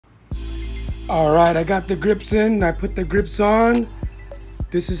All right, I got the grips in. I put the grips on.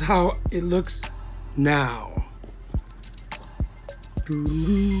 This is how it looks now.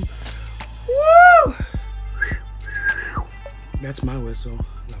 Woo! That's my whistle. No,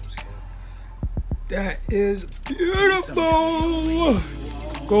 I'm just kidding. That is beautiful.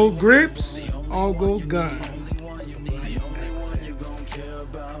 Gold grips, all gold gun.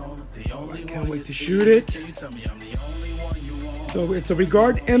 I can't wait to shoot it. So it's a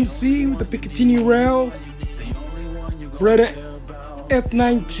Regard MC with the Picatinny rail, Beretta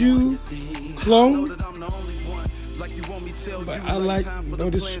F92 clone. But I like, no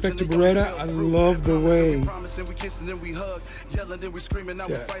disrespect to Beretta, I love the way that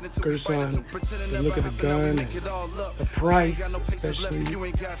Gungeon, the look of the gun, the price especially.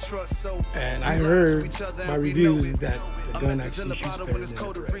 And I heard by reviews that the gun actually shoots better than the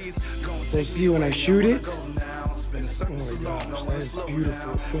Beretta. We'll see when I shoot it. Oh my gosh, that is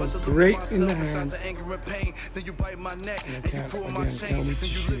beautiful. It feels great in the hand. And I can't wait to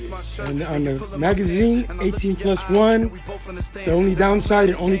shoot it. And on the magazine, 18+1. The only downside,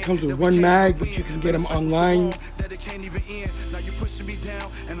 it only comes with one mag, but you can get them online. For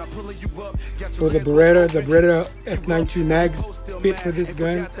the Beretta F92 mags fit for this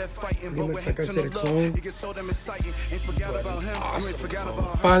gun. Pretty much, like I said, a clone.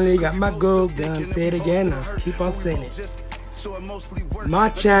 Awesome. Finally got my gold gun. Say it again, I'll keep on saying it. My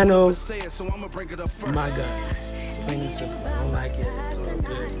channel, my gun. Plain and simple. I don't like it. It's all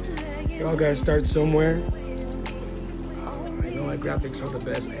good. Y'all gotta start somewhere. My graphics are the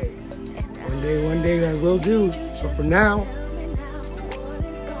best. Hey, one day I will do. So for now,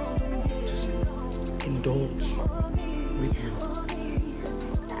 just indulge with you.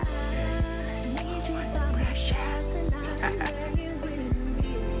 Precious.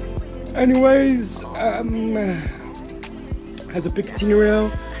 Anyways, has a Picatinny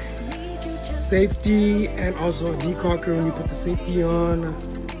rail, safety, and also a decocker when you put the safety on.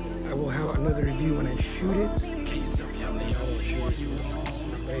 I will have another review when I shoot it.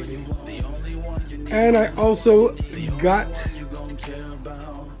 And I also got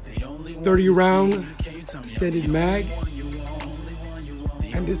 30 round extended mag,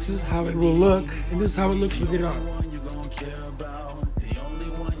 and this is how it will look, and this is how it looks with it on.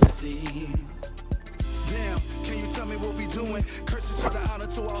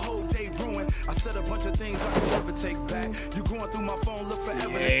 I said a bunch of things I can never take back. You going through my phone, look for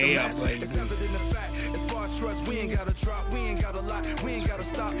evidence. It sounded in the fact. As far as trust, we ain't gotta drop, we ain't gotta lie, we ain't gotta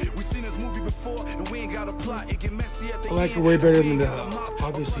stop. We seen this movie before, and we ain't gotta plot. It get messy at the end. I like it way better than the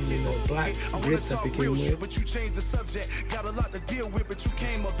obviously the black grits that became with. But you changed the subject. Got a lot to deal with, but you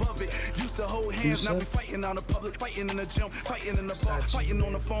came above it. Used to hold hands, now we fighting out in public, fighting in the gym, fighting in the bar, fighting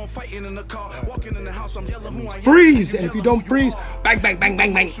on the phone, fighting in the car, walking in the house. I'm yelling who I am. Freeze! And if you don't freeze, bang, bang, bang,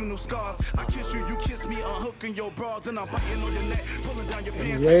 bang, bang. You kiss me, unhooking your bra, then I'm biting on your neck, pulling down your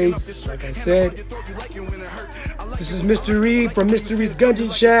pants. Anyways, like I said, this is Mr.E from Mr.E's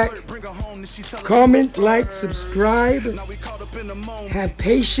Gungeon Shack. Comment, like, subscribe, have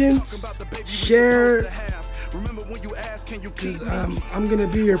patience, share, because I'm gonna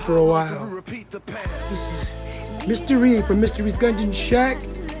be here for a while. This is Mr.E from Mr.E's Gungeon Shack,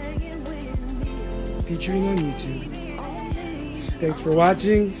 featuring on YouTube. Thanks for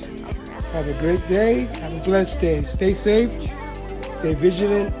watching. Have a great day. Have a blessed day. Stay safe, stay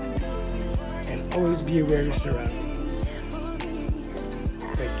vigilant, and always be aware of your surroundings.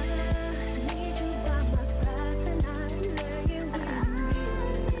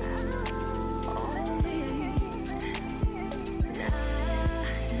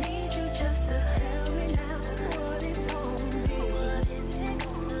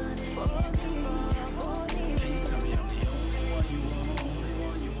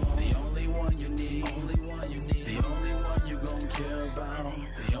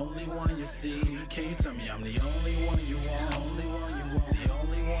 Can you tell me I'm the only one you want? Only one you want. The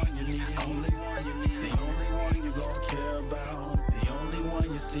only one you need. Only one you need. The only one you gon' care about. The only one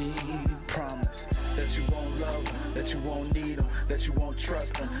you see. Promise that you won't love them, that you won't need them, that you won't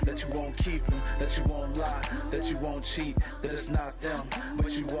trust them, that you won't keep them, that you won't lie, that you won't cheat, that it's not them, but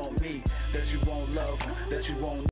you want me, that you won't love them, that you won't